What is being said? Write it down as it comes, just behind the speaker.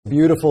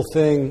beautiful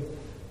thing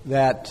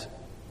that,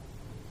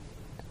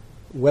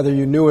 whether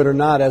you knew it or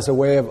not, as a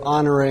way of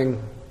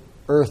honoring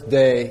Earth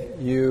Day,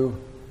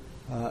 you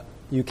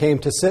came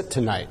to sit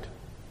tonight.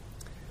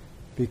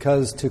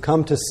 Because to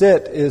come to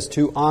sit is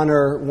to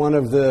honor one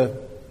of the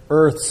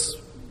Earth's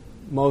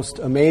most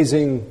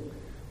amazing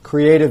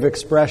creative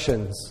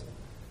expressions,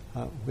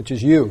 which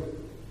is you.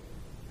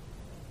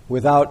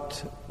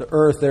 Without the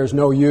Earth, there's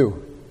no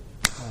you.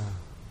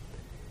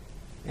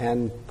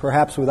 And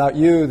perhaps without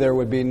you, there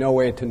would be no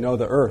way to know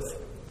the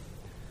Earth.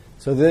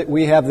 So that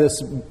we have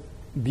this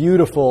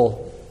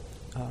beautiful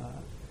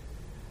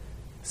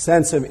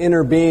sense of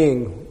inner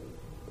being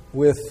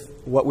with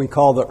what we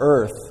call the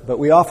Earth, but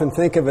we often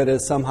think of it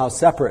as somehow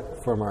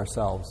separate from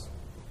ourselves,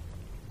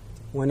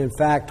 when in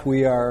fact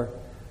we are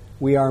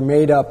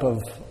made up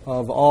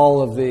of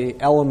all of the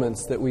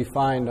elements that we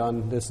find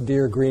on this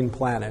dear green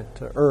planet: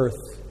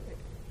 earth,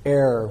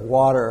 air,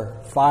 water,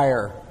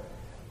 fire,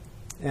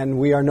 and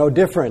we are no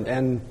different.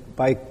 And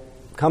by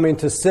coming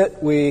to sit,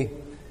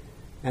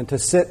 to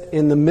sit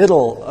in the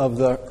middle of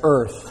the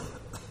earth,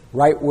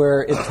 right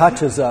where it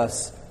touches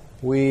us,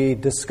 we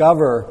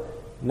discover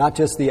not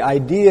just the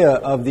idea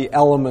of the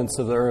elements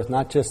of the earth,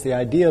 not just the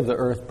idea of the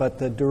earth, but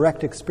the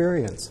direct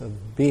experience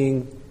of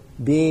being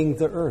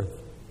the earth.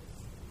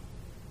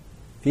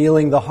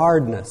 Feeling the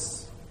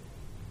hardness,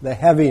 the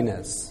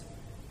heaviness,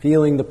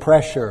 feeling the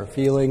pressure,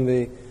 feeling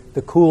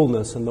the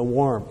coolness and the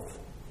warmth,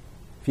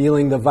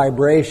 feeling the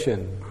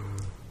vibration,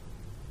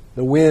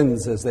 the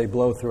winds as they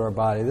blow through our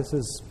body. This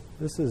is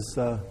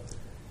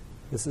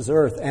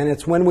earth. And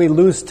it's when we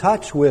lose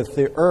touch with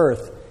the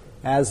earth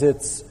as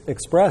it's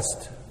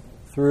expressed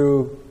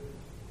through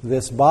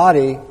this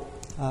body,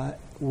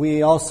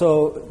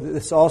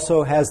 this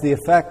also has the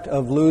effect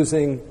of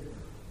losing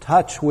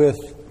touch with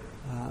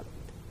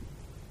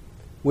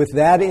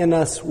that in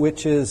us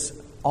which is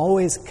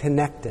always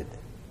connected,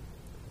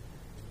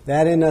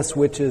 that in us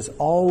which is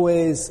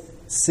always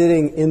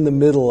sitting in the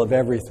middle of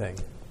everything,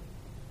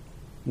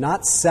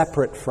 not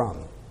separate from.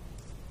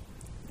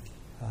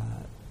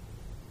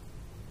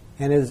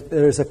 And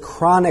there's a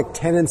chronic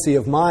tendency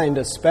of mind,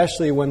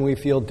 especially when we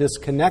feel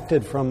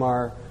disconnected from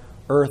our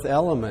earth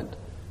element.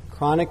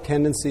 Chronic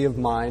tendency of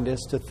mind is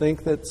to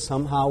think that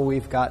somehow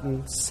we've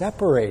gotten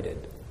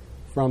separated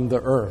from the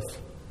earth,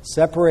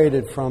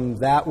 separated from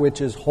that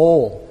which is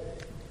whole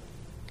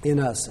in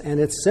us.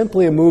 And it's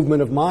simply a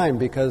movement of mind,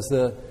 because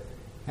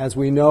as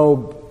we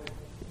know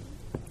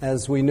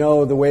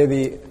the way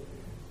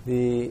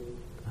the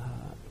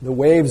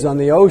waves on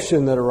the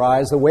ocean that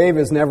arise, the wave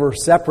is never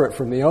separate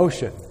from the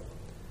ocean.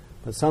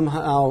 But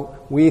somehow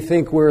we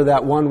think we're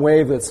that one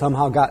wave that's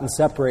somehow gotten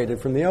separated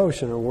from the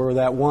ocean, or we're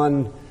that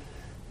one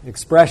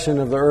expression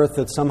of the earth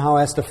that somehow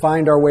has to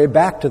find our way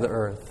back to the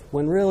earth,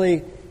 when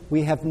really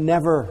we have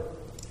never,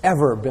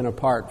 ever been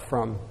apart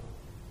from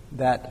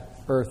that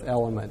earth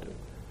element.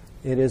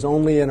 It is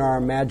only in our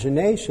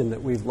imagination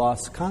that we've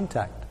lost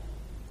contact.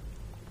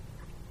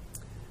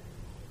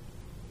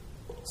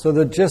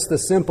 So just the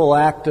simple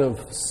act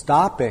of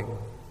stopping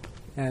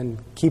and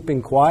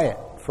keeping quiet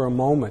for a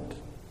moment,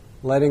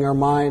 letting our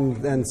mind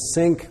then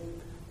sink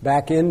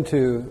back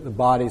into the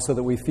body so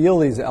that we feel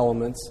these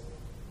elements,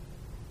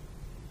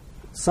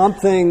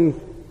 something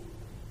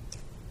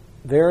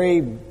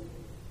very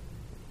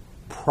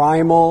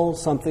primal,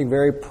 something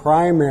very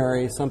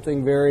primary,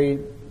 something very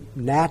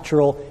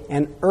natural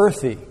and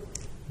earthy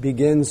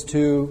begins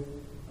to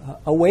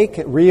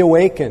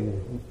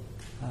reawaken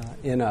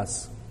in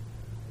us,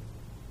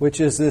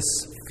 which is this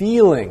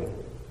feeling.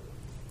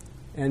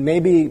 And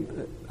maybe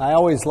I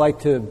always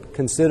like to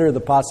consider the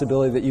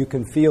possibility that you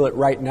can feel it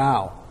right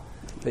now,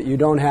 that you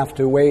don't have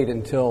to wait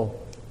until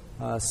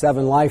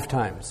 7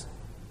 lifetimes.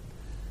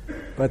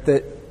 But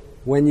that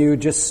when you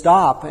just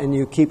stop and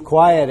you keep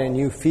quiet and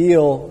you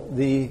feel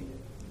the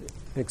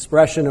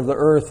expression of the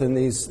earth and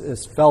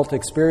this felt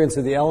experience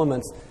of the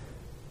elements,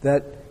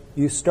 that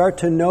you start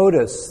to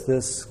notice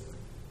this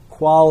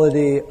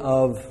quality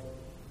of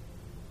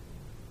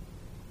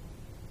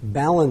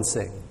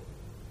balancing,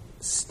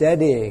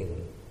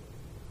 steadying,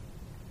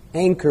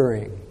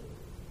 anchoring,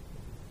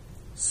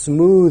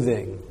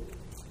 smoothing.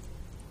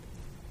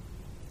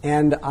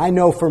 And I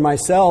know for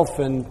myself,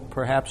 and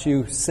perhaps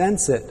you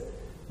sense it,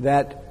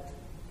 that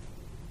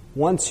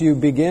once you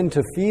begin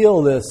to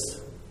feel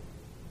this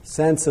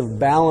sense of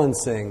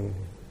balancing,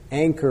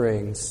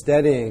 anchoring,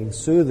 steadying,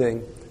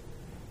 soothing,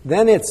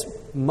 then it's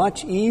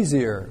much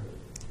easier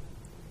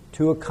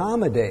to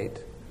accommodate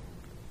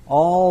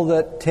all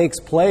that takes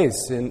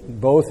place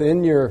both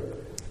in your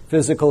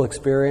physical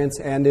experience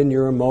and in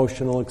your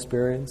emotional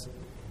experience.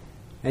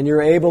 And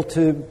you're able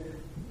to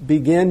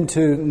begin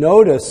to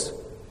notice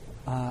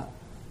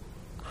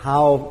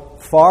how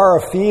far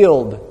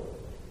afield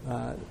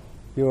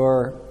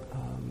your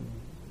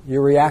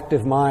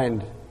reactive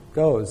mind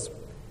goes.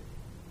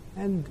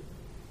 And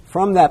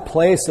from that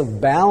place of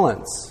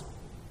balance,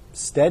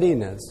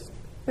 steadiness,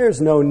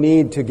 there's no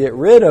need to get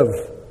rid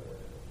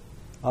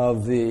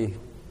of the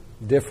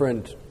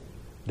different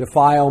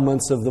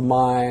defilements of the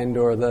mind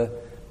or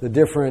the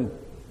different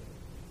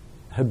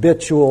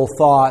habitual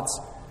thoughts,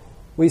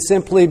 we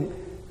simply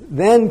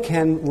then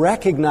can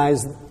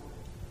recognize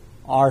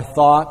our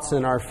thoughts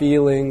and our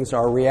feelings,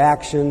 our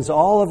reactions,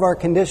 all of our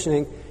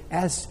conditioning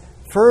as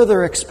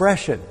further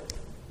expression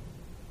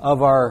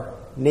of our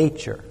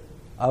nature,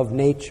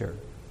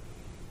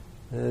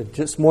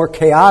 just more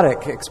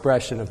chaotic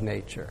expression of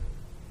nature.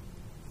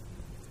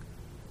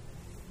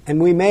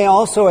 And we may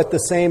also at the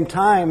same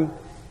time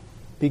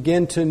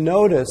begin to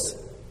notice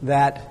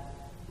that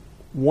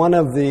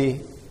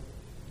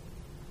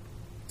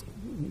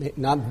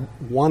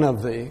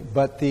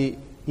but the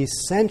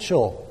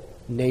essential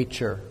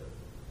nature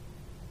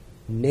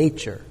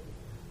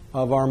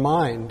of our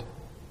mind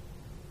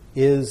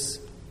is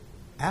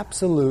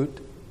absolute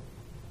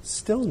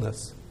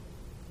stillness,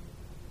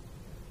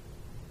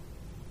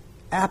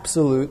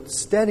 absolute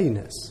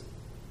steadiness.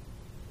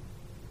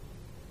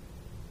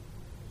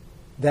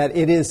 That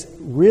it is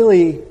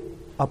really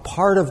a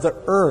part of the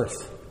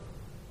earth.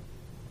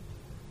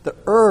 The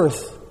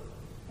earth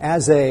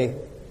as a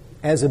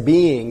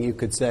being, you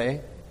could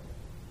say,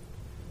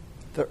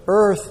 the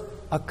earth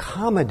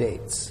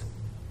accommodates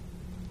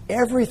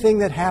everything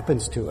that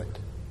happens to it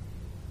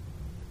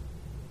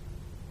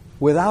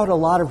without a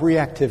lot of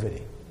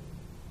reactivity.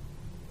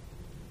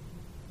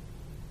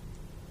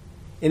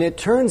 And it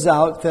turns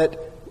out that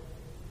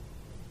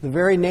the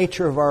very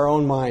nature of our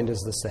own mind is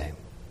the same.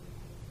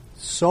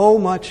 So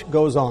much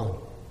goes on.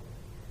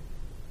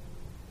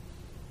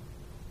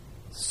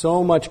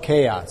 So much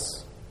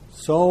chaos.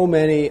 So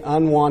many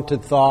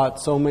unwanted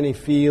thoughts, so many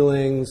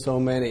feelings, so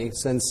many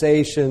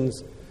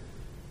sensations,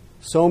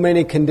 so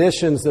many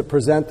conditions that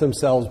present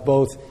themselves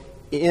both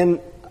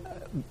in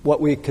what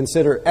we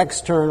consider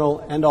external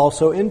and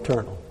also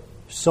internal.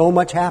 So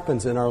much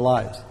happens in our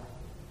lives.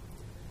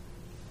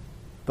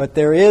 But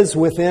there is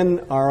within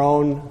our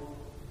own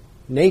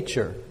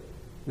nature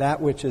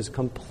that which is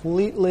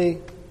completely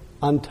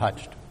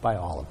untouched by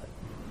all of it.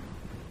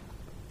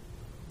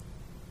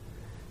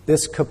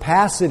 This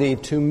capacity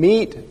to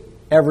meet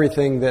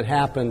everything that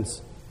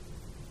happens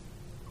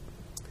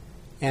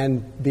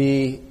and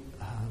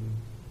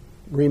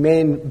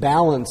remain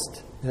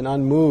balanced and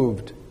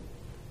unmoved,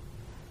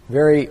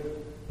 very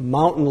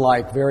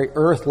mountain-like, very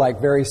earth-like,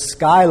 very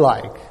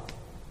sky-like,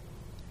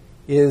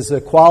 is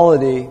a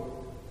quality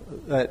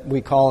that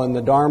we call in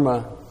the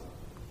Dharma,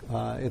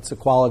 it's a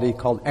quality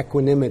called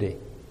equanimity,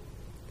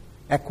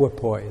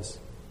 equipoise.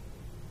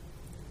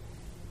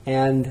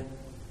 And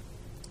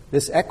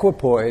this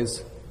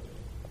equipoise,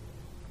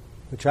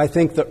 which I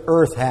think the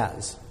earth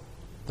has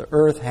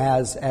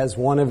as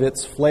one of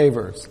its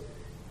flavors,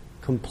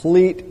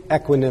 complete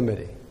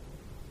equanimity.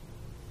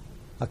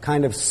 A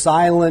kind of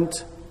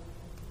silent,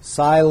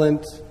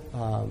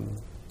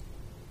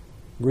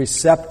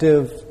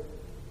 receptive,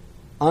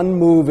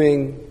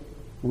 unmoving,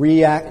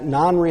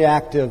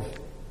 non-reactive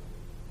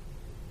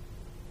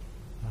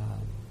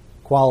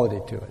quality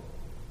to it.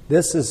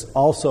 This is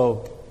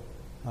also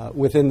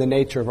within the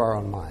nature of our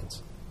own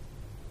minds.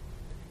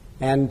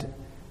 And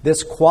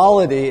this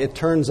quality, it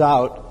turns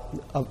out,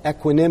 of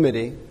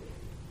equanimity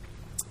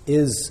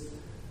is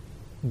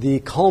the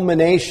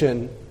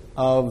culmination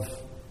of,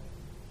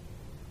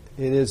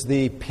 it is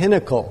the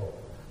pinnacle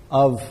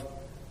of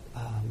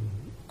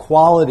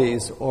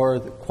qualities or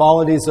the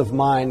qualities of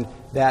mind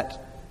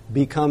that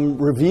become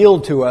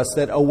revealed to us,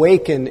 that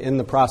awaken in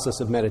the process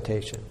of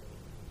meditation.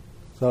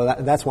 So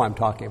that's why I'm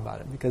talking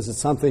about it, because it's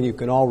something you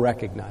can all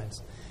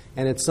recognize.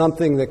 And it's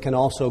something that can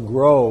also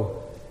grow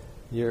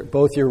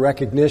both your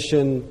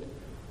recognition,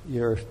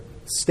 your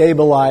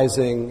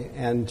stabilizing,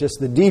 and just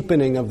the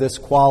deepening of this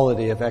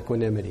quality of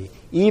equanimity,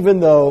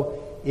 even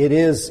though it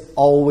is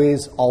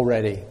always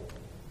already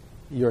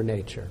your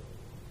nature.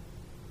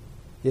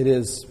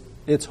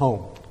 It's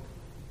home.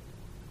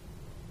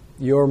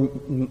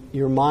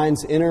 Your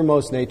mind's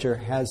innermost nature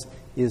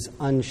is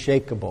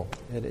unshakable.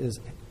 It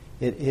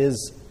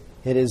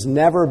has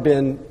never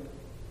been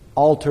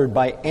altered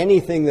by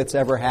anything that's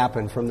ever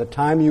happened from the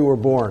time you were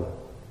born.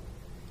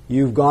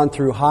 You've gone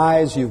through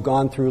highs, you've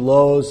gone through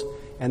lows,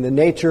 and the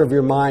nature of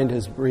your mind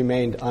has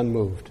remained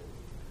unmoved.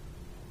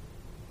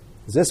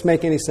 Does this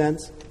make any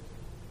sense?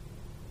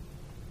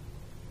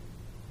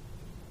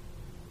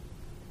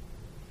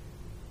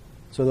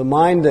 So the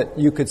mind that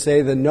you could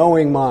say, the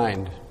knowing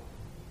mind,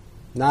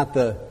 not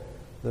the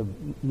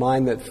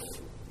mind that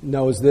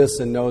knows this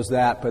and knows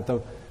that, but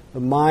the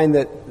mind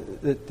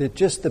that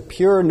just the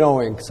pure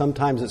knowing.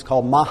 Sometimes it's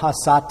called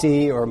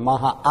Mahasati or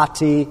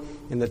Mahaati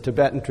in the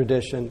Tibetan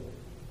tradition.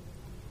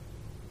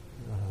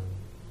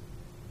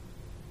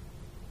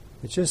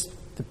 It's just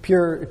the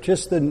pure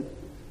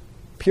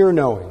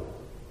knowing.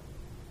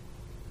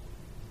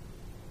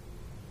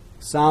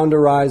 Sound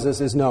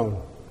arises is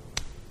known.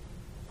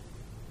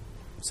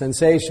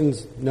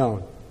 Sensations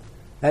known.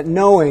 That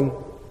knowing,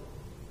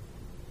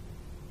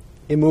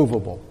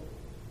 immovable.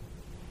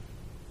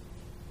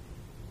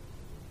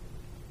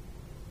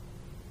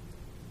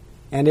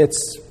 And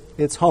it's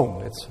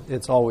home.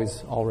 It's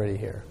always already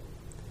here.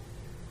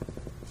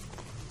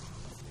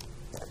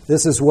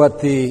 This is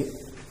what the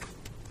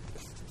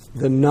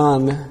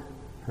nun,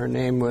 Her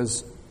name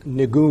was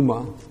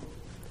Niguma.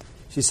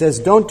 She says,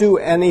 don't do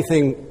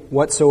anything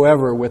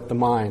whatsoever with the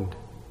mind.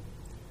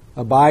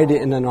 Abide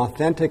in an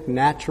authentic,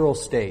 natural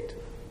state.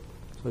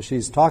 So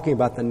she's talking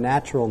about the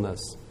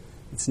naturalness.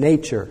 It's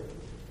nature.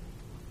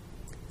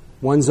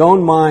 One's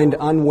own mind,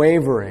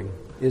 unwavering,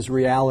 is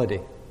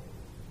reality.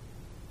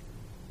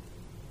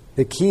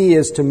 The key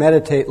is to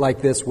meditate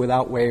like this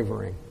without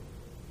wavering.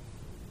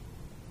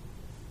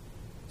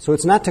 So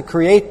it's not to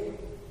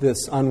create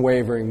this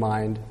unwavering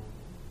mind.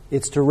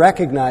 It's to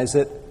recognize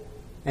it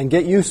and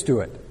get used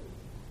to it.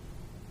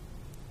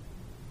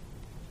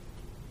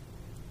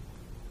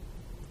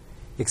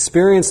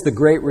 Experience the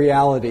great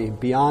reality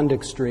beyond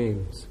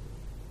extremes.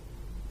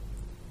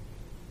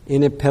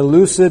 In a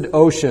pellucid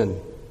ocean,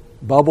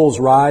 bubbles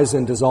rise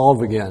and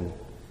dissolve again.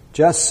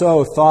 Just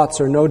so, thoughts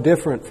are no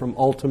different from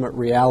ultimate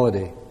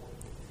reality.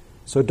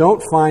 So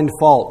don't find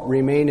fault,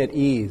 remain at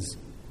ease.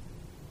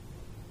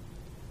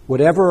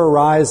 Whatever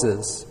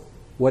arises,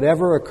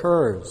 whatever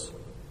occurs,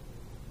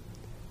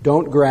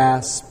 don't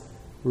grasp,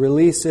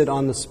 release it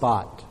on the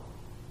spot.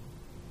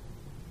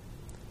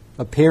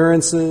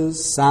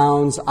 Appearances,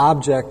 sounds,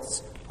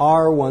 objects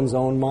are one's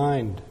own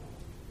mind.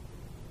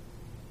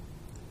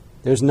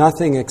 There's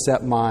nothing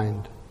except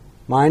mind.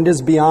 Mind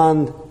is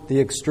beyond the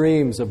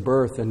extremes of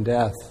birth and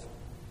death.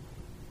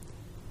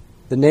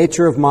 The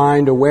nature of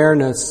mind,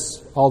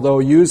 awareness, although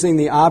using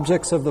the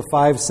objects of the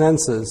five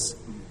senses,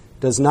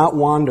 does not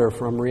wander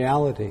from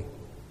reality.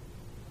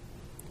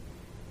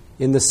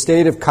 In the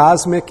state of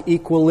cosmic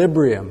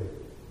equilibrium,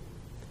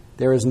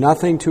 there is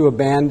nothing to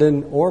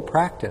abandon or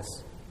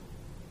practice.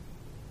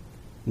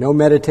 No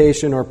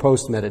meditation or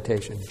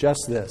post-meditation,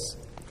 just this.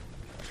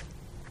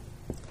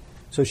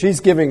 So she's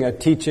giving a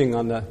teaching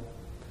on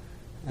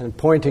and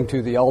pointing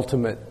to the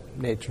ultimate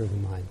nature of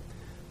the mind.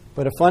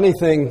 But a funny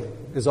thing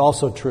is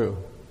also true,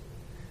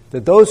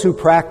 that those who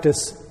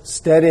practice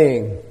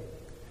steadying,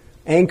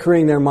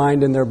 anchoring their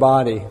mind in their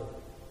body,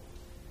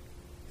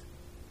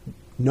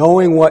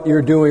 knowing what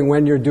you're doing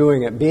when you're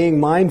doing it, being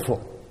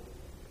mindful,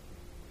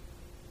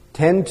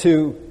 tend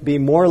to be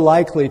more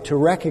likely to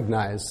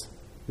recognize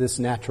this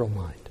natural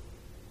mind.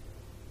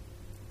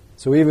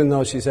 So even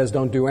though she says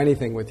don't do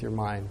anything with your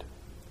mind,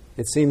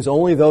 it seems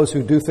only those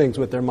who do things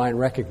with their mind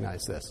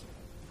recognize this.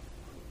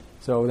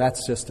 So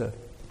that's just a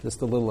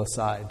little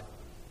aside.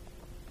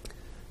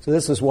 So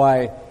this is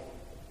why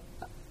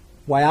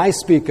I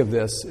speak of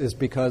this, is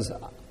because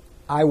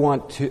I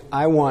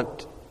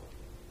want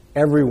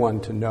everyone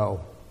to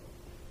know.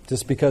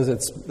 Just because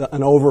it's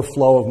an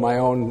overflow of my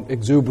own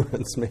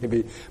exuberance,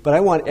 maybe, but I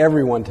want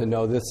everyone to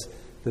know this.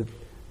 That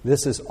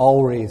this is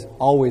always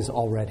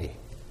already.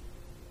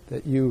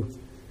 That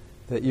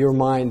your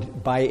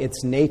mind, by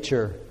its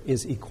nature,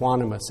 is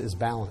equanimous, is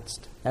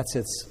balanced. That's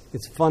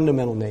its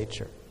fundamental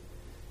nature.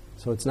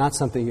 So it's not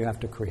something you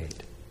have to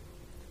create.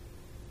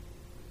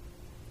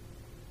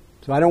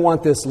 So I don't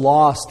want this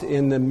lost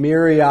in the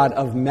myriad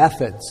of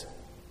methods.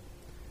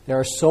 There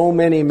are so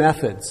many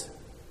methods.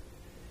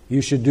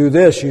 You should do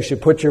this. You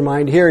should put your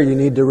mind here. You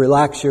need to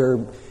relax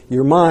your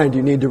mind.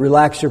 You need to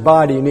relax your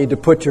body. You need to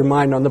put your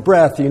mind on the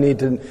breath. You need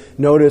to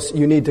notice.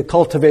 You need to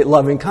cultivate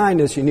loving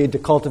kindness. You need to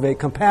cultivate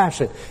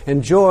compassion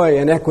and joy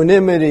and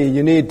equanimity.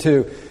 You need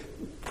to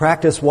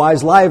practice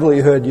wise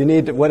livelihood.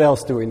 What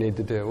else do we need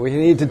to do? We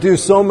need to do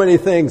so many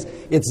things.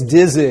 It's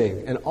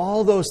dizzying. And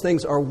all those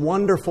things are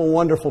wonderful,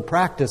 wonderful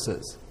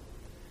practices.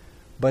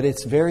 But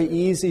it's very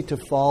easy to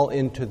fall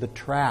into the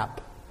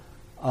trap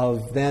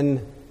of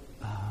then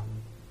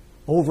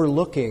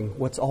overlooking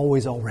what's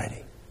always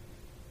already.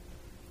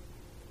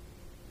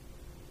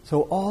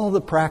 So all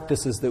the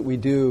practices that we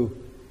do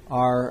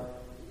are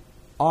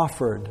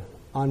offered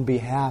on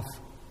behalf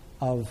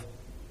of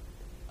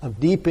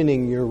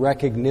deepening your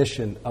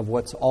recognition of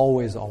what's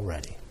always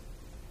already.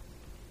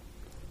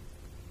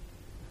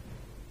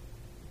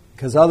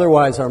 Because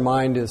otherwise our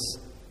mind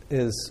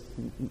is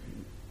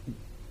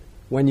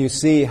when you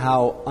see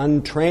how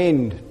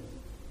untrained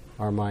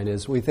our mind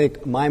is, we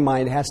think my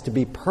mind has to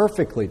be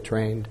perfectly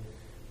trained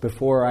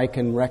before I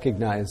can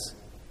recognize,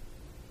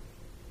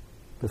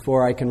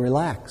 before I can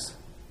relax,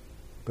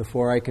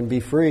 before I can be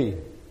free.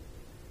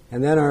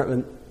 And then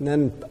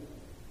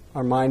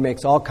our mind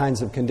makes all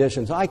kinds of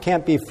conditions. I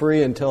can't be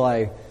free until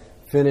I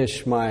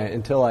finish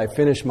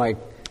my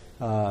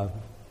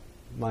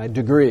my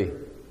degree.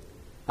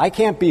 I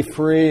can't be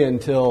free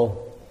until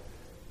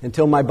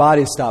my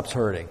body stops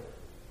hurting.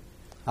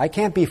 I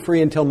can't be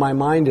free until my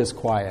mind is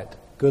quiet.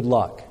 Good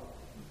luck.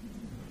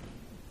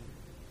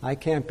 I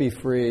can't be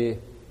free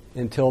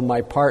until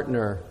my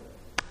partner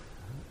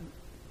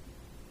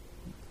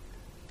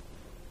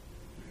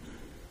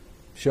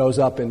shows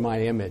up in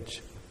my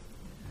image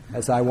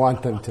as I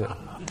want them to.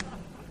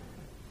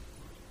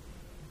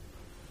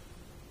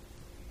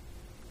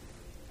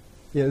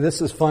 Yeah,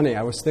 this is funny.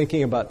 I was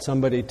thinking about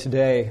somebody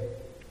today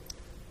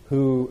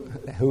who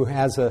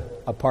has a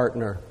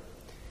partner.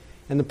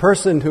 And the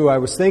person who I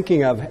was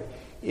thinking of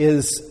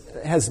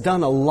has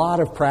done a lot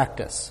of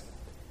practice.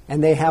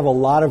 And they have a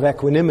lot of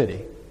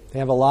equanimity. They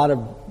have a lot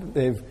of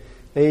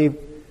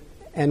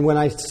And when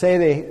I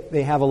say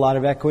they have a lot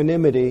of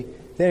equanimity,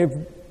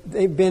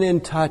 they've been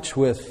in touch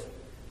with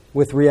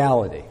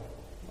reality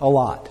a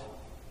lot.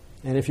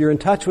 And if you're in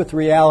touch with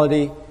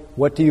reality,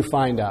 what do you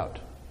find out?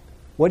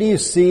 What do you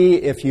see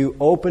if you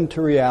open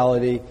to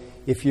reality?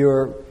 If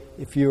you're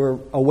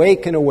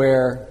awake and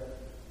aware,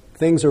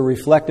 things are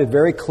reflected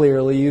very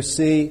clearly. You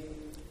see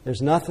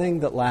there's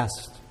nothing that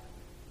lasts.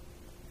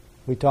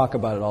 We talk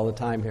about it all the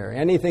time here.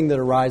 Anything that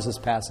arises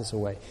passes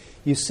away.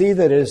 You see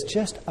that it is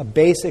just a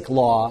basic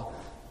law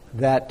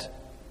that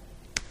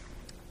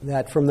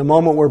from the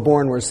moment we're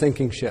born, we're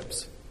sinking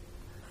ships.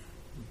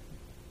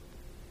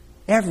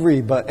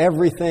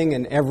 Everything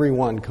and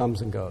everyone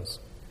comes and goes.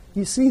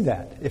 You see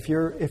that if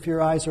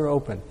your eyes are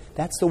open.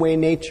 That's the way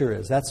nature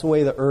is. That's the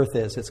way the earth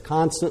is. It's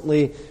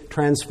constantly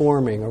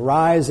transforming,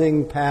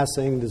 arising,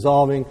 passing,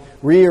 dissolving,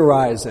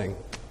 re-arising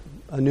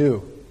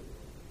anew.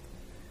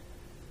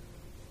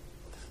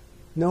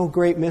 No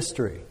great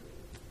mystery.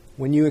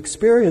 When you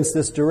experience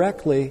this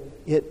directly,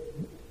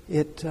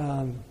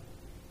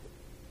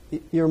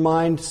 your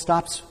mind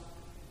stops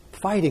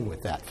fighting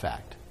with that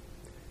fact.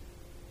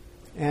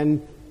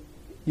 And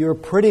you're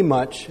pretty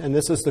much, and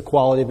this is the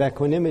quality of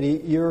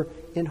equanimity, you're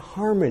in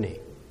harmony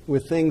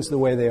with things the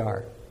way they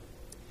are.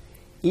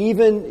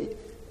 Even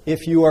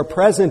if you are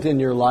present in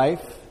your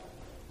life,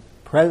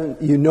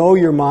 you know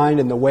your mind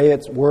and the way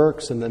it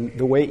works and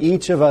the way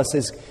each of us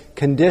is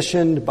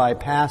conditioned by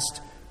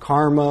past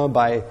karma,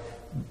 by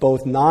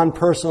both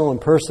non-personal and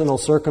personal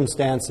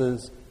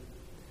circumstances.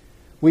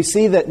 We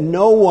see that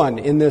no one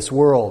in this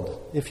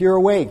world, if you're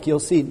awake, you'll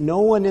see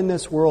no one in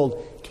this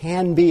world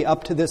can be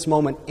up to this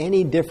moment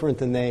any different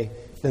than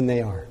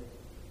they are.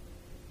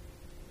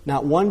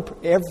 Not one.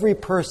 Every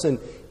person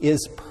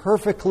is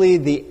perfectly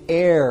the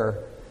heir,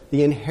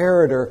 the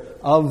inheritor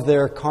of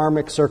their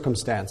karmic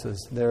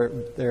circumstances.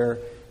 Their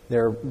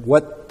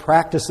what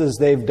practices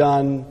they've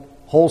done,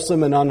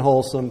 wholesome and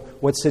unwholesome,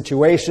 what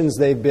situations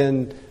they've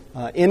been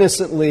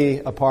innocently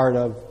a part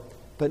of.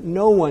 But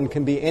no one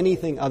can be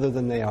anything other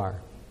than they are.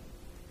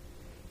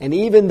 And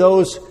even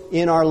those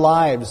in our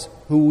lives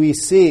who we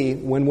see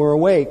when we're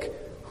awake,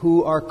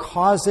 who are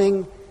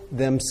causing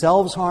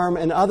themselves harm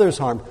and others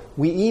harm,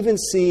 we even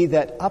see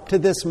that up to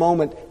this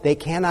moment they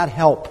cannot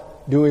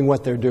help doing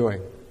what they're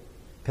doing.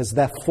 Because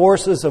the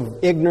forces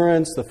of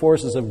ignorance, the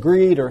forces of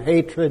greed or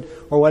hatred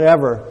or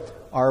whatever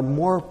are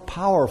more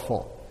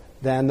powerful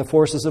than the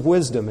forces of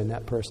wisdom in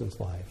that person's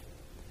life.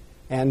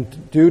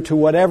 And due to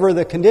whatever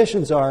the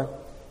conditions are,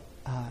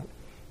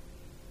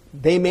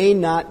 they may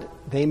not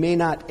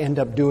end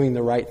up doing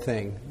the right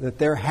thing. That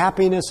their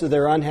happiness or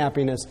their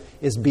unhappiness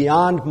is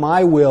beyond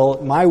my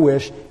will, my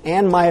wish,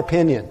 and my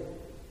opinion.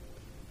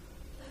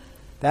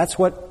 That's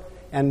what,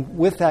 and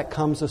with that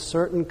comes a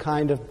certain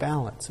kind of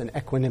balance and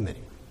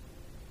equanimity.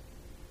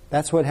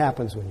 That's what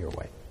happens when you're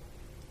awake.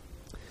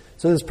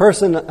 So this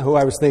person who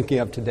I was thinking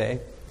of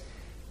today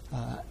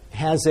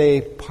has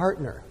a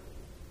partner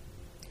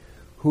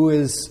who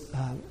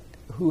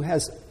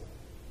has,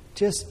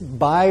 just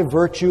by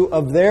virtue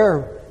of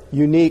their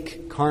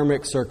unique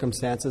karmic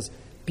circumstances,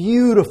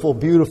 beautiful,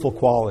 beautiful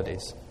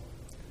qualities,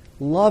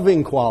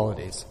 loving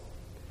qualities.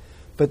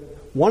 But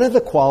one of the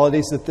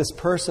qualities that this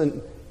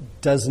person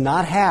does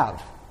not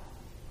have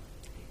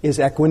is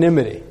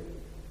equanimity.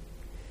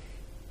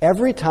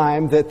 Every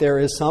time that there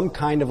is some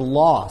kind of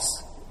loss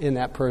in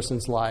that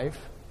person's life,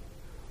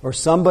 or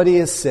somebody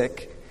is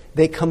sick,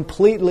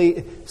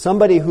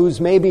 somebody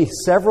who's maybe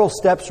several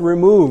steps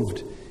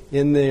removed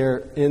in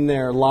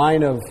their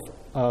line of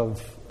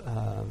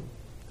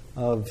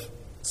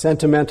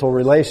sentimental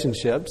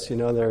relationships,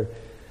 they're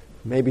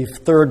maybe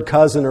third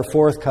cousin or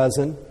fourth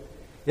cousin.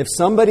 If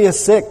somebody is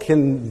sick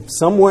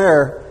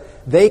somewhere,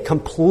 they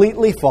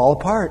completely fall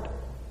apart.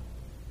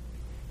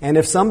 And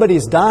if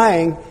somebody's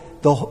dying,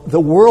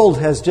 the world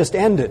has just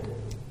ended.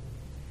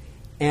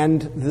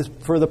 And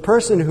for the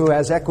person who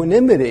has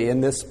equanimity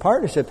in this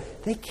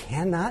partnership, they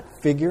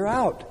cannot figure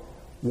out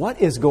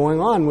what is going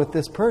on with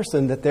this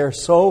person, that they're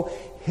so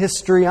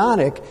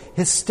histrionic,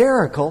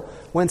 hysterical,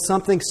 when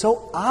something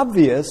so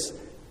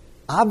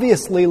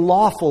obviously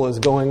lawful is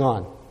going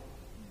on.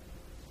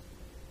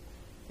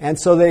 And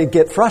so they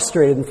get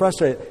frustrated.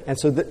 And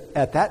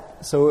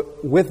so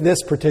with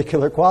this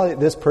particular quality,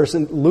 this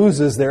person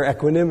loses their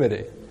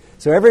equanimity.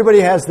 So everybody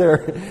has their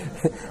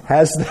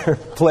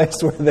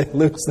place where they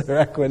lose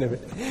their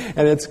equanimity.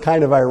 And it's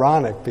kind of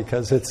ironic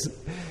because it's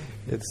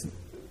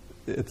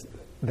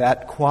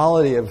that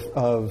quality of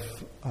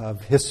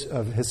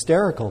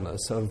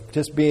hystericalness, of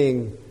just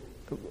being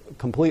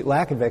complete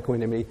lack of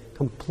equanimity,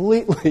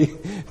 completely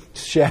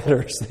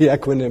shatters the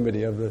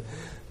equanimity of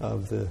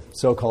the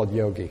so-called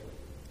yogi.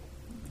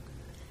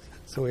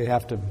 So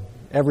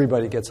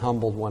everybody gets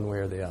humbled one way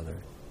or the other.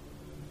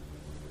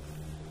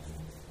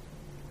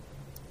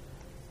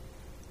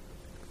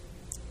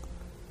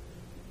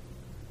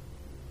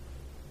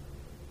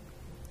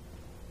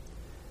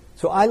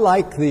 So I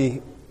like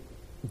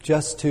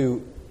just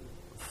to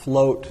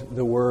float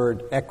the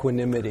word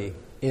equanimity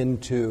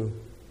into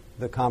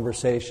the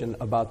conversation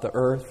about the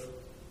earth.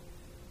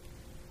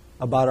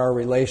 about our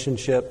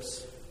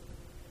relationships,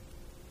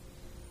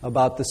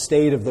 about the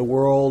state of the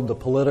world, the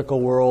political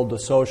world, the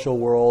social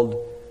world.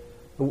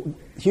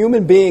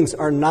 Human beings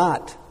are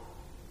not,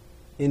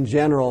 in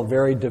general,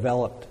 very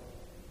developed.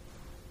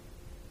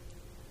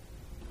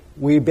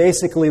 We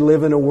basically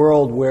live in a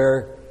world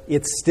where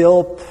it's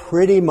still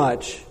pretty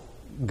much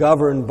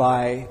governed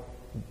by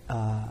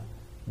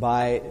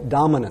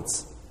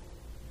dominance,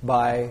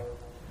 by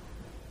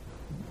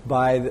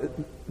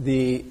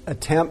the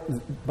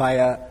attempt, by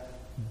a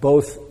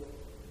both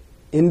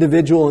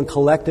individual and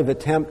collective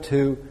attempt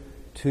to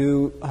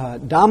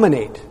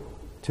dominate,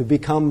 to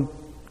become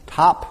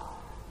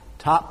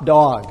top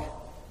dog.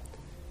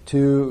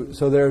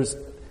 So there's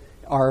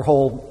our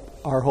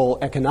whole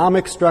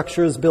economic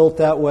structure is built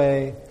that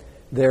way.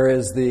 There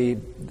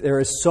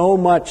is so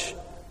much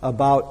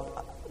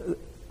about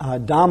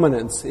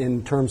dominance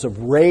in terms of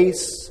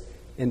race,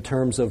 in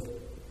terms of,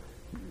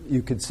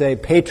 you could say,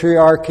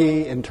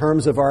 patriarchy, in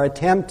terms of our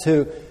attempt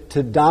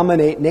to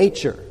dominate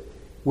nature.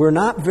 We're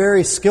not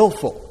very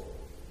skillful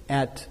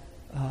at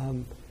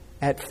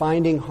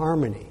finding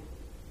harmony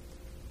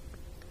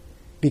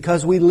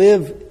because we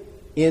live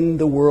in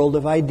the world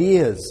of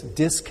ideas,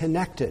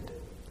 disconnected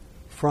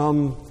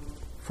from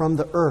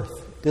the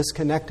earth,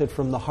 disconnected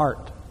from the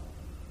heart.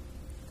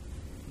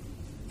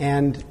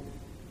 And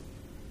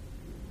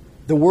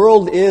the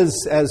world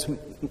is, as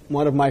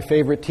one of my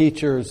favorite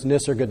teachers,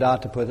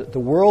 Nisargadatta, put it, the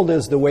world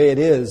is the way it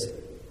is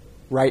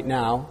right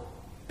now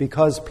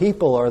because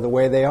people are the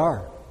way they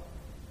are.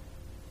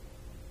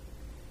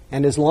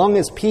 And as long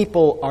as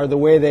people are the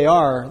way they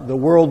are, the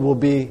world will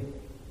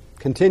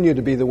continue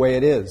to be the way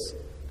it is.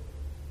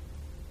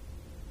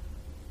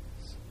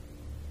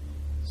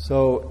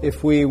 So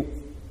if we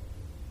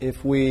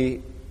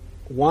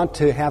want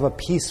to have a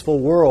peaceful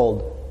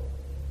world,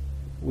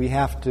 we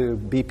have to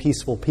be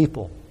peaceful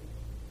people.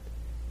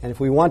 And if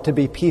we want to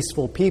be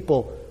peaceful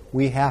people,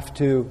 we have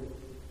to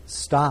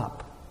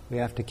stop. We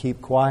have to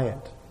keep quiet.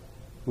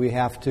 We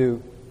have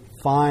to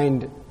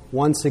find,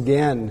 once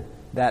again,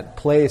 that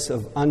place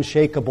of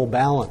unshakable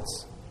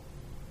balance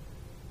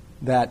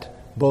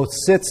that both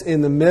sits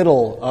in the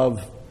middle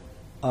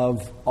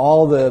of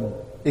all the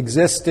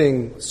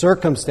existing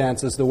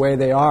circumstances the way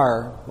they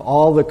are,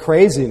 all the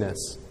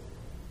craziness,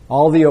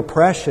 all the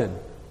oppression,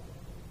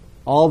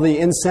 all the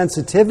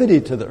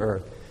insensitivity to the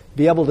earth,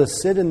 be able to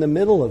sit in the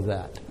middle of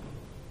that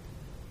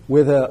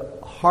with a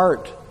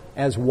heart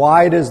as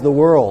wide as the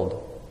world.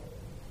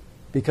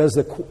 Because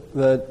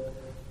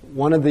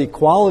one of the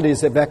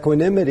qualities of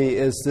equanimity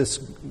is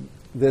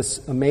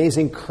this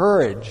amazing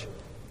courage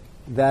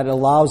that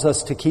allows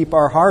us to keep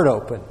our heart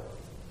open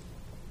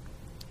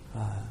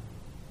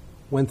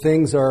when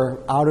things are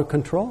out of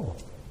control.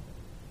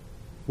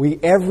 We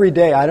every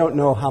day, I don't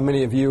know how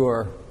many of you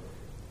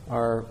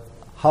are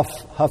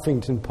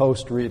Huffington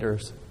Post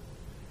readers,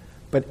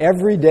 but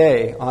every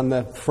day on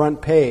the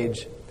front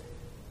page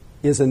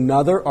is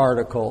another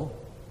article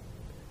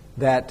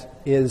that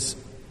is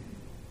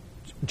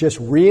just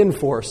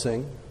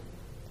reinforcing.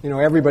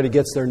 Everybody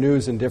gets their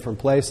news in different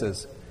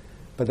places,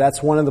 but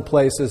that's one of the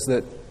places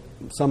that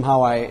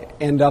somehow I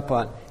end up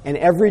on. And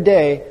every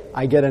day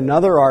I get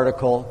another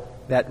article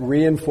that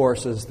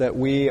reinforces that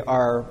we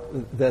are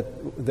at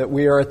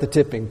the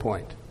tipping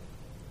point,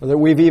 or that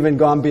we've even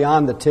gone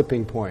beyond the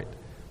tipping point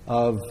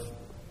of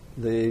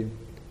the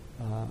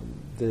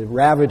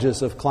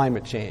ravages of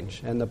climate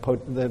change and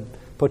the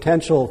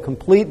potential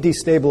complete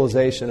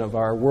destabilization of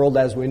our world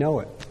as we know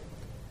it.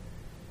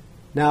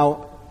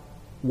 Now,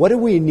 what do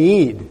we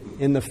need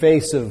in the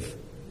face of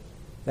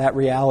that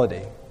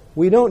reality?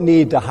 We don't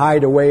need to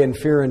hide away in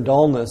fear and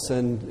dullness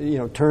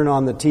and turn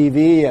on the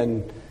TV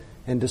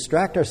and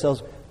distract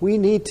ourselves. We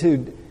need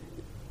to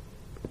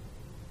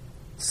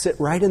sit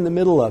right in the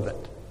middle of it,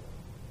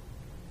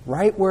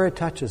 right where it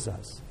touches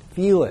us,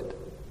 feel it,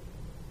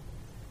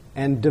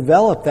 and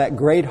develop that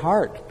great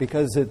heart,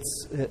 because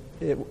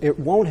it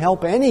won't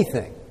help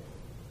anything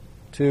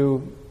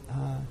to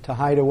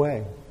hide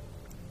away.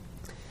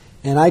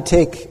 And I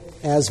take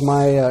as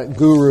my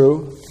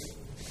guru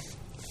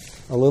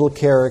a little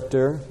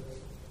character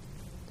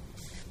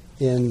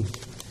in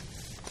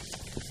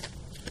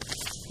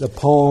the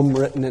poem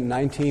written in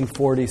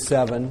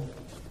 1947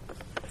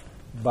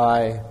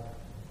 by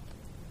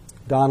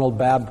Donald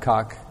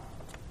Babcock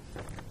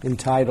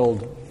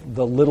entitled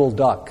 "The Little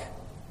Duck."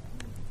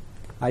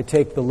 I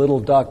take the little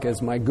duck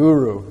as my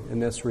guru in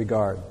this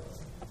regard.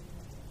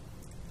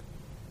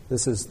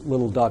 This is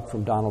Little Duck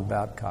from Donald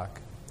Babcock.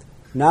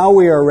 Now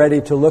we are ready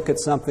to look at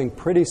something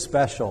pretty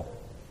special.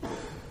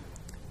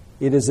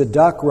 It is a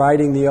duck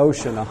riding the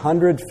ocean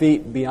 100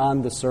 feet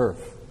beyond the surf.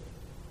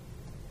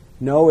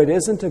 No, it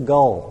isn't a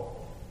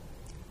gull.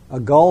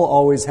 A gull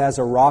always has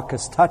a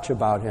raucous touch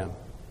about him.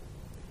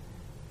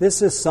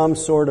 This is some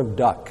sort of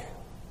duck,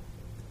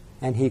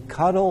 and he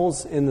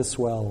cuddles in the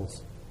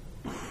swells.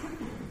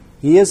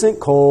 He isn't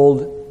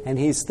cold, and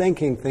he's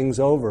thinking things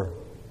over.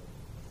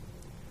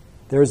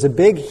 There's a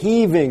big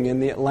heaving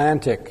in the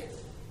Atlantic,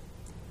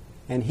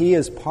 and he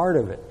is part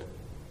of it.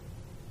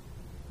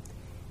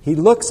 He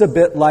looks a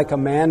bit like a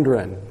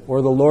mandarin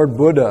or the Lord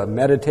Buddha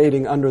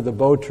meditating under the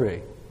bo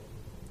tree.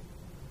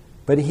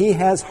 But he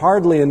has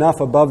hardly enough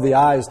above the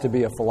eyes to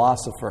be a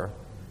philosopher.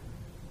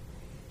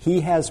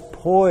 He has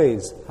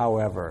poise,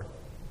 however,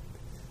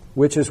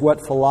 which is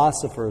what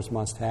philosophers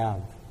must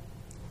have.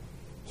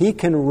 He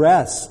can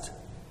rest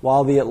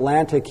while the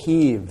Atlantic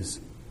heaves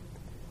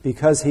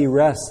because he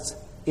rests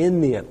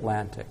in the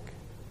Atlantic.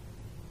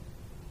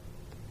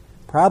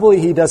 Probably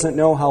he doesn't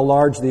know how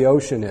large the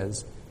ocean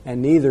is,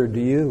 and neither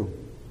do you.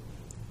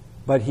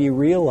 But he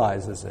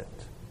realizes it.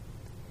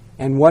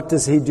 And what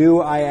does he do,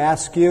 I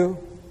ask you?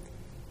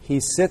 He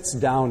sits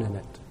down in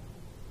it.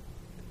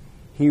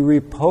 He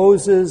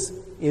reposes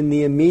in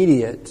the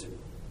immediate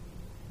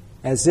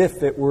as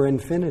if it were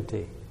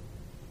infinity,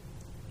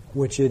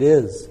 which it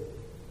is.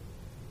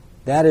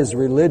 That is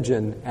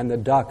religion, and the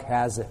duck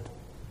has it.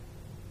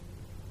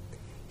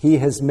 He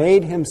has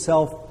made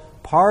himself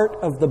part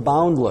of the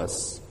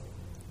boundless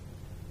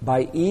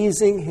by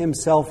easing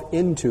himself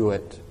into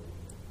it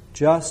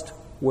just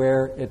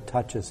where it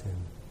touches him.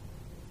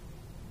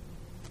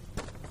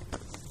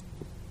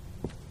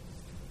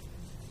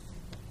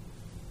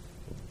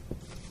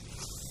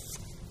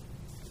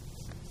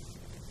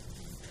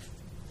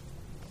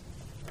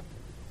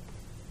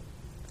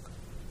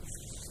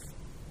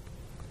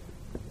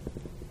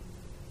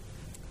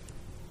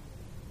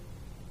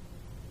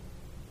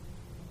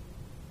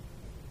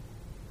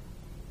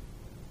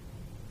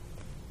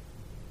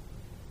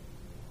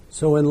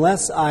 So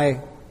unless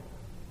I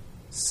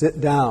sit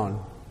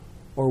down,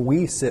 or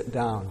we sit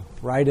down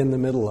right in the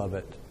middle of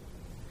it,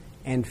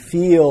 and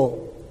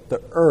feel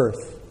the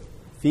earth,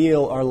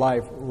 feel our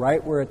life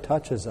right where it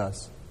touches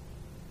us,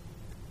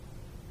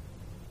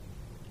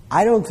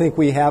 I don't think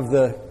we have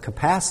the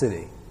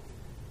capacity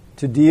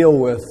to deal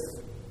with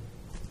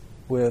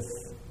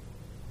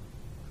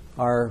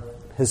our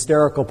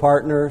hysterical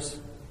partners,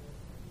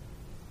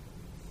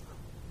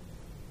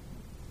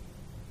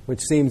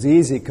 which seems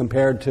easy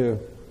compared to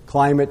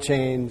climate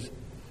change,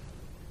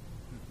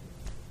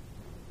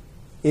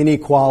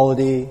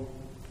 inequality,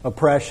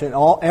 oppression,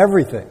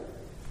 everything.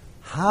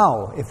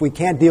 How, if we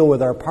can't deal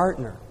with our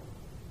partner,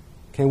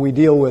 can we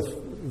deal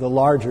with the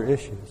larger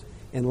issues?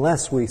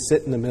 Unless we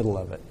sit in the middle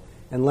of it.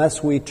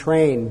 Unless we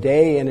train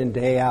day in and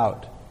day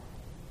out,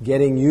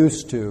 getting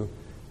used to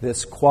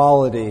this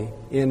quality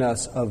in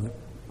us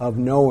of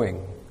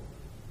knowing,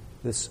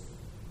 this,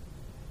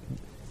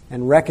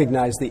 and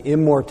recognize the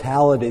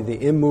immortality,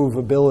 the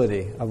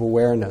immovability of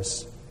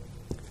awareness.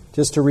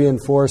 Just to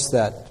reinforce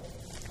that,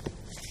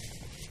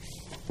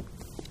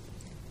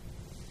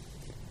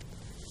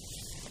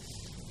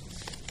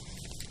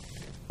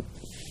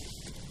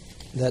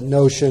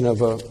 notion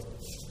of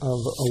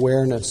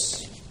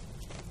awareness.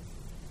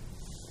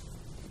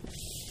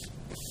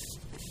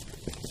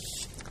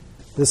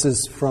 This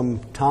is from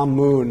Tom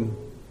Moon,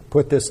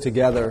 put this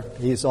together.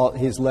 He's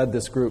led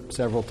this group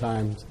several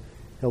times.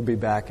 He'll be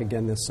back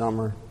again this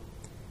summer.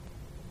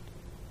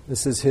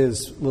 This is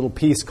his little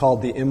piece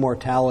called The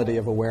Immortality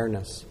of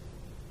Awareness.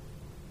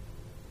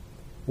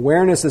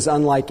 Awareness is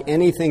unlike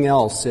anything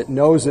else. It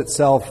knows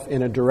itself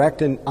in a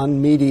direct and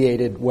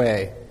unmediated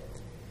way.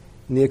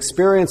 In the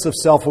experience of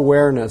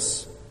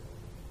self-awareness,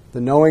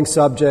 the knowing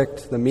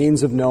subject, the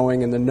means of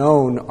knowing, and the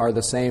known are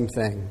the same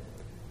thing.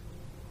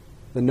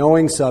 The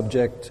knowing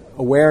subject,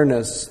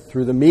 awareness,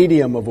 through the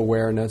medium of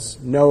awareness,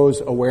 knows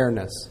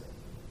awareness.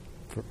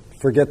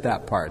 Forget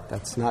that part.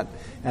 That's not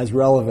as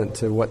relevant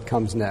to what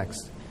comes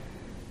next.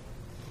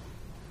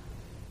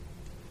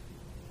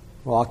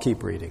 Well, I'll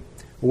keep reading.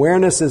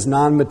 Awareness is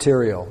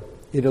non-material.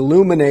 It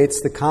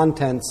illuminates the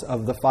contents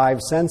of the five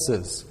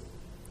senses,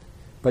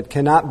 but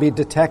cannot be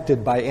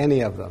detected by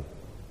any of them.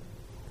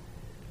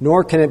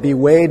 Nor can it be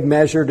weighed,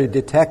 measured, or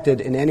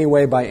detected in any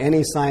way by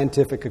any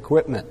scientific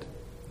equipment.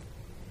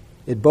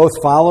 It both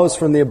follows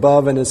from the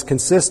above and is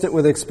consistent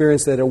with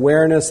experience that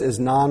awareness is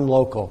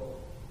non-local.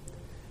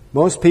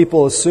 Most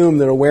people assume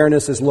that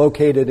awareness is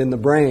located in the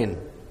brain,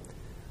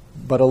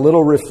 but a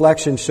little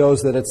reflection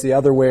shows that it's the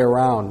other way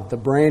around. The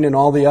brain and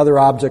all the other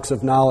objects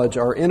of knowledge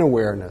are in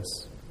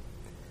awareness.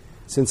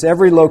 Since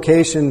every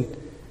location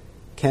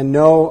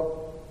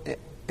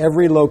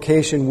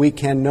we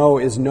can know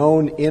is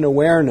known in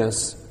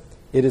awareness,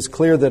 it is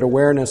clear that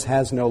awareness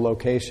has no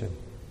location.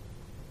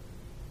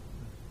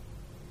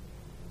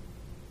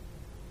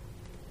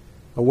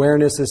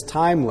 Awareness is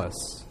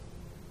timeless.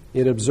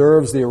 It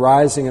observes the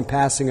arising and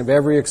passing of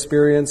every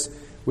experience,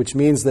 which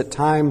means that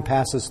time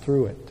passes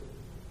through it.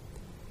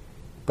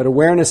 But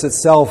awareness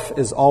itself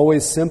is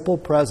always simple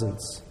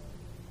presence.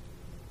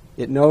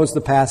 It knows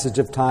the passage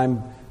of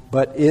time,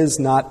 but is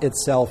not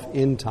itself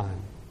in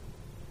time.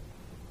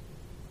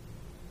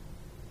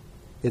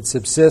 It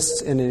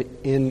subsists in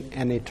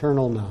an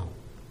eternal now.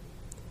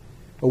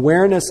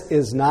 Awareness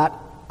is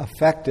not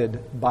affected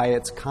by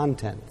its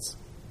contents.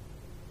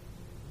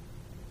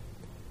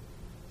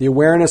 The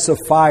awareness of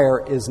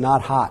fire is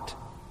not hot.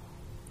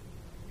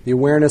 The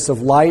awareness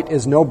of light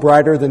is no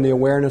brighter than the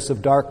awareness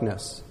of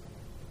darkness.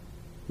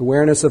 The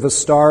awareness of a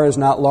star is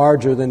not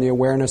larger than the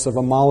awareness of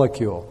a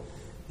molecule.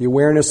 The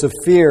awareness of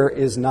fear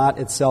is not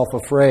itself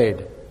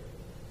afraid.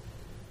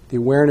 The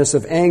awareness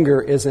of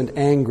anger isn't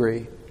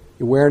angry.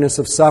 The awareness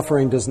of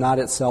suffering does not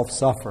itself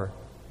suffer.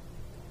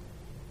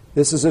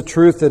 This is a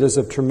truth that is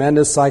of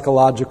tremendous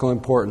psychological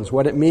importance.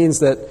 What it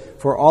means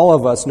that for all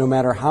of us, no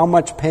matter how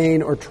much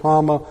pain or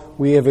trauma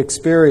we have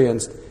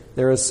experienced,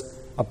 there is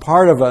a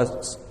part of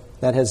us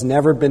that has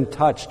never been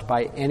touched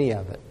by any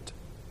of it.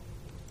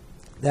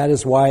 That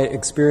is why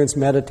experienced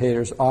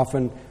meditators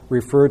often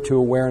refer to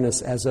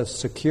awareness as a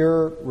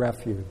secure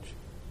refuge.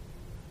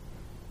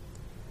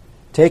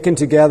 Taken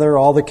together,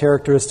 all the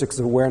characteristics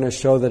of awareness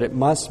show that it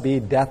must be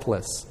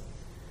deathless.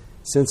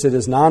 Since it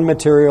is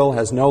non-material,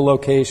 has no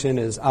location,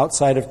 is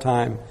outside of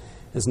time,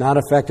 is not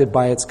affected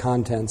by its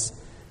contents,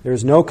 there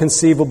is no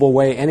conceivable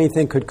way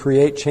anything could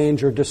create,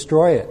 change, or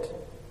destroy it.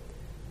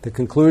 The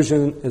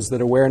conclusion is that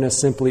awareness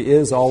simply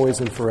is always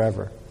and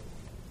forever.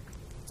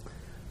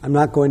 I'm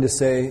not going to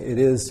say it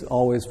is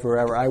always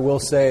forever. I will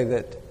say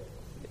that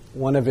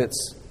one of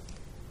its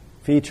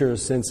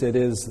features, since it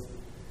is,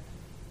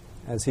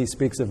 as he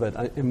speaks of it,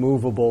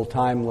 immovable,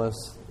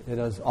 timeless, it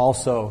is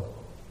also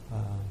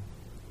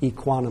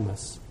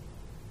equanimous,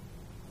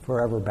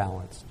 forever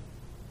balanced.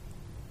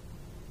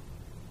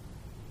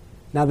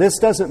 Now, this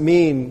doesn't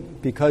mean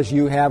because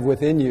you have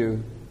within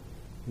you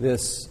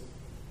this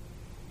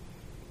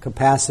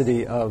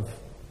capacity of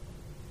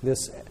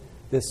this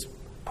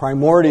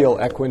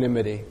primordial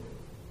equanimity,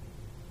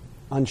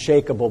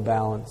 unshakable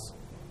balance.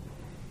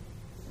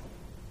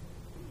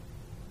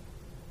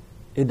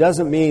 It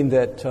doesn't mean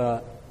that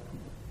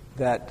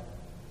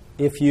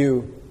if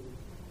you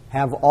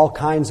have all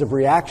kinds of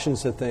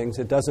reactions to things,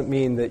 it doesn't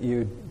mean that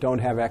you don't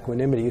have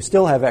equanimity. You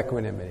still have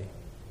equanimity.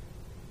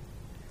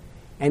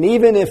 And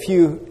even if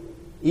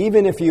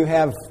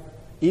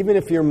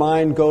your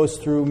mind goes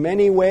through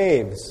many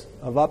waves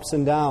of ups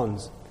and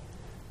downs,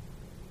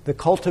 the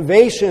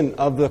cultivation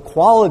of the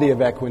quality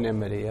of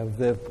equanimity,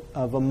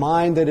 of a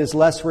mind that is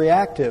less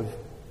reactive,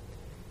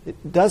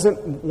 it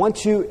doesn't,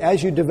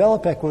 as you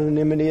develop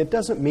equanimity, it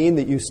doesn't mean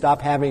that you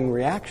stop having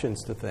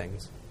reactions to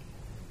things.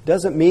 It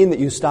doesn't mean that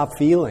you stop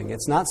feeling.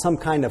 It's not some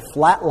kind of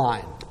flat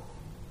line.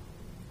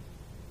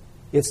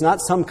 It's not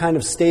some kind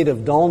of state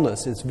of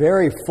dullness. It's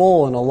very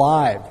full and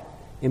alive,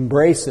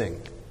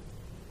 embracing.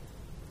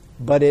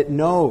 But it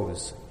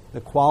knows, the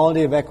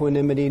quality of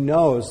equanimity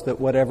knows that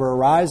whatever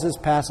arises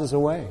passes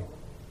away.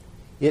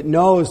 It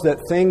knows that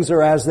things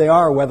are as they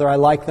are, whether I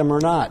like them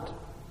or not.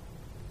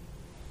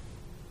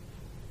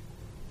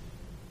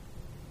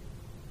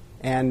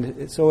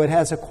 And so it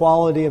has a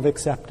quality of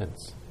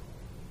acceptance.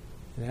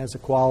 It has a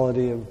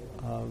quality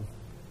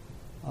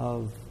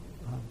of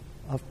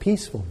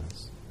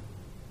peacefulness.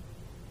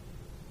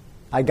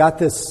 I got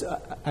this,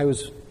 I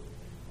was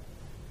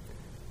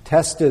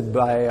tested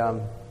by,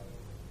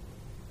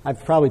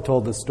 I've probably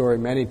told this story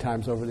many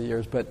times over the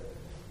years, but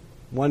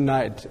one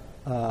night,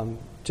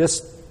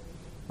 just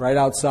right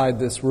outside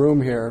this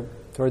room here,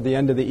 toward the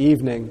end of the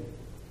evening,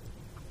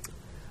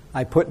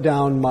 I put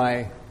down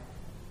my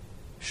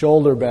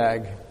shoulder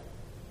bag,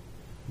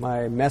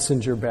 my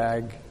messenger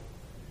bag,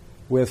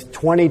 with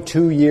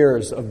 22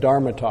 years of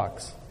Dharma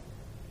talks,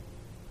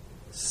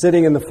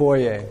 sitting in the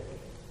foyer.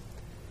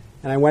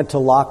 And I went to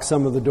lock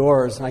some of the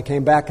doors, and I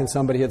came back and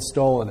somebody had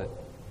stolen it.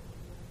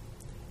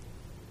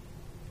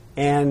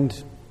 And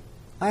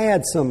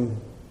I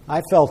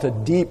felt a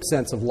deep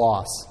sense of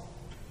loss.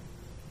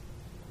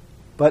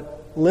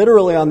 But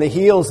literally on the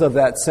heels of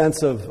that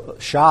sense of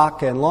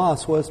shock and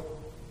loss was,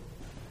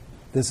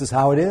 this is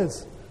how it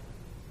is.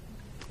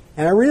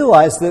 And I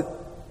realized that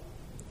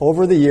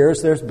over the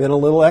years there's been a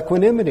little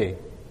equanimity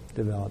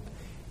developed.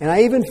 And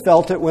I even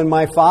felt it when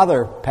my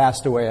father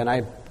passed away.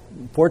 And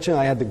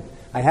fortunately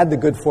I had the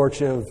good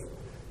fortune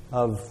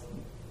of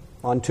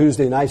on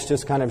Tuesday nights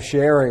just kind of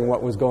sharing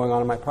what was going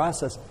on in my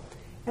process.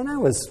 And I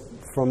was,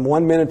 from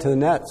one minute to the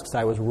next,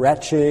 I was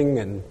retching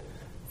and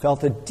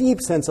felt a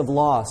deep sense of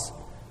loss.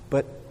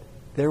 But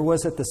there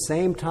was at the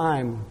same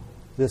time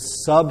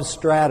this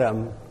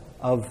substratum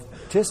of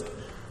just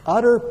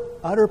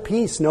utter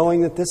peace,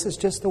 knowing that this is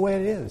just the way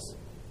it is,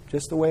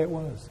 just the way it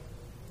was.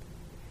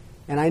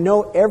 And I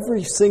know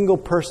every single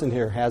person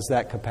here has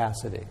that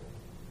capacity.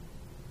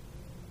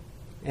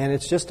 And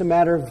it's just a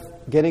matter of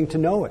getting to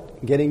know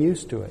it, getting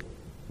used to it,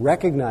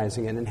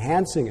 recognizing it,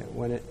 enhancing it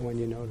when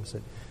you notice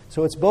it.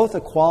 So it's both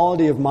a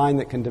quality of mind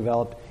that can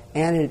develop,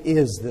 and it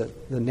is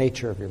the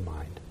nature of your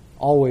mind,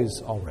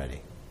 always,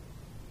 already.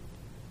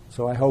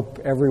 So I hope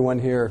everyone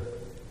here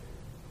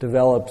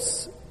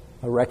develops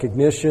a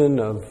recognition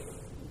of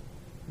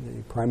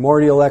the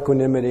primordial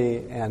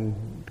equanimity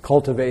and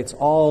cultivates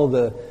all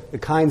the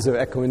kinds of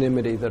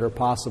equanimity that are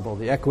possible.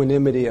 The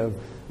equanimity of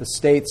the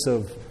states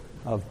of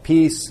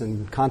peace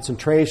and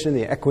concentration,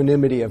 the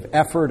equanimity of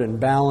effort and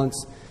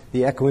balance,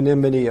 the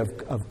equanimity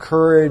of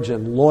courage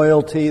and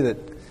loyalty that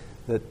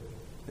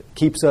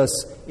keeps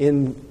us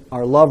in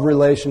our love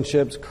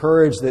relationships,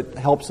 courage that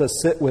helps us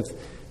sit with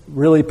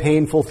really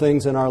painful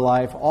things in our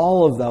life.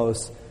 All of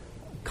those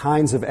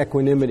kinds of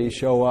equanimity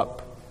show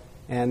up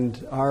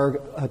and are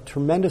a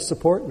tremendous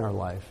support in our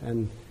life.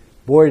 And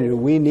boy, do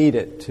we need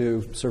it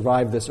to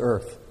survive this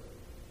earth.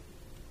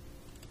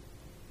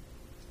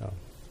 So,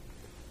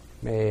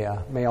 may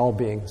all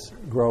beings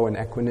grow in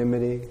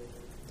equanimity.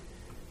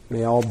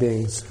 May all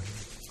beings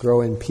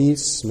grow in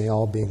peace. May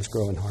all beings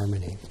grow in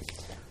harmony.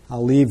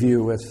 I'll leave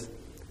you with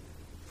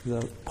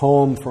the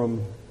poem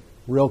from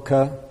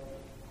Rilke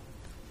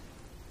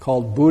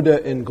called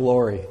Buddha in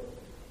Glory.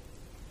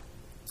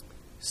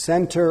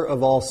 Center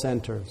of all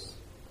centers,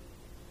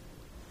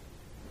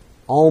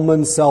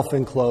 almond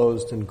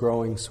self-enclosed and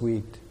growing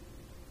sweet.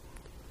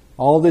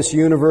 All this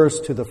universe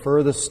to the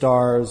furthest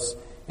stars,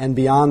 and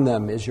beyond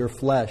them is your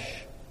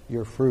flesh,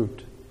 your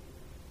fruit.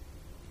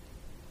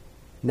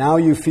 Now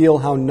you feel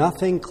how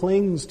nothing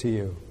clings to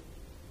you.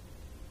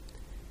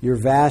 Your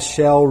vast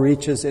shell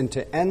reaches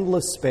into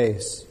endless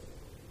space,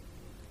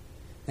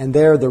 and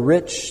there the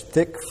rich,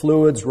 thick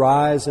fluids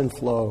rise and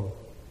flow,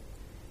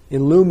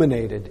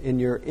 illuminated in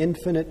your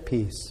infinite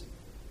peace.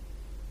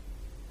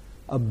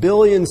 A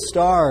billion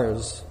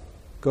stars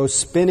go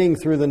spinning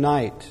through the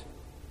night,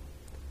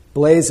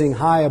 blazing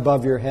high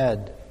above your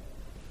head.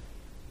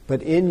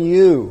 But in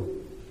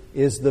you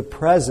is the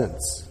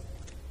presence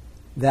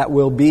that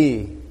will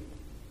be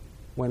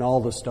when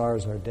all the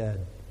stars are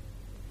dead.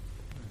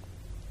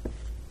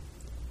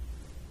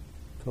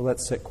 So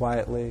let's sit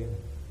quietly.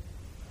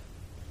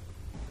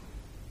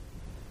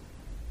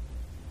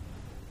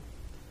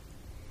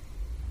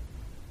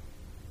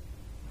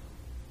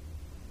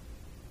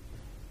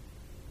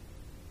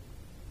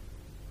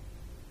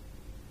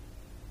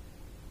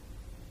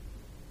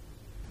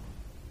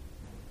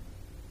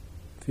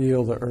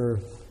 Feel the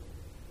earth.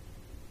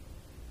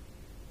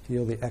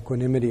 Feel the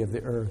equanimity of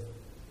the earth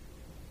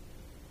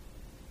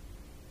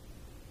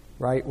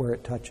right where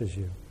it touches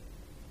you.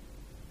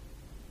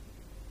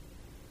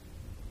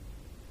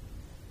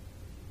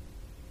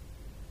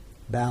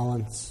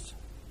 Balanced,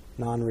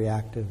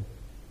 non-reactive,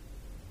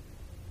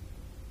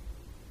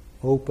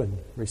 open,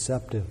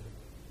 receptive,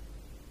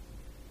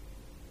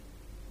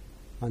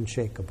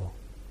 unshakable.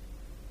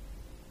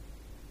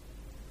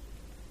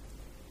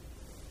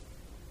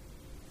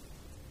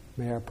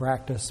 May our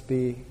practice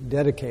be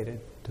dedicated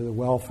to the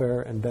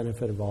welfare and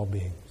benefit of all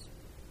beings.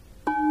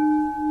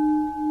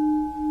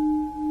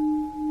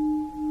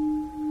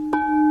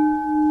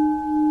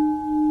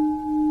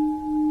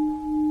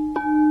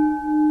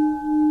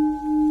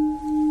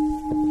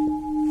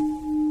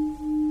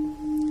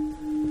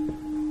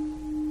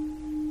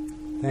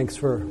 Thanks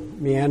for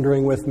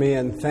meandering with me,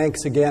 and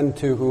thanks again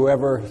to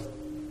whoever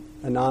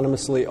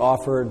anonymously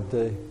offered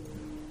the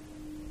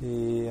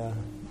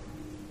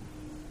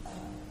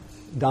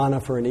Dana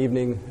for an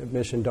evening at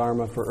Mission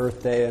Dharma for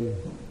Earth Day, and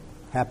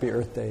happy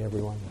Earth Day,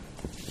 everyone.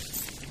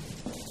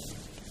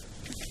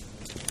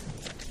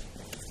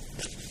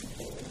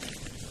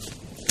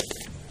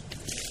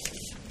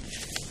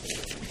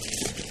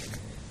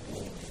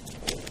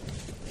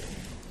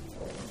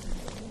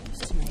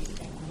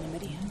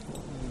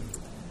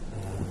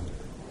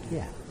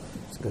 Yeah,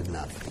 it's good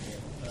enough.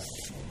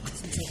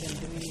 Since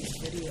I've been doing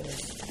these videos,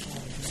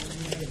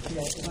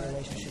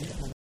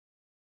 relationship.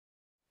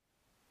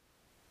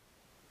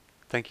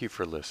 Thank you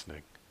for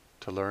listening.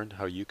 To learn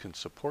how you can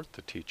support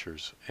the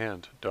teachers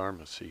and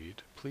Dharma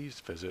Seed,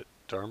 please visit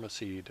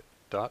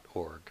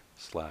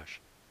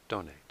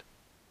dharmaseed.org/donate.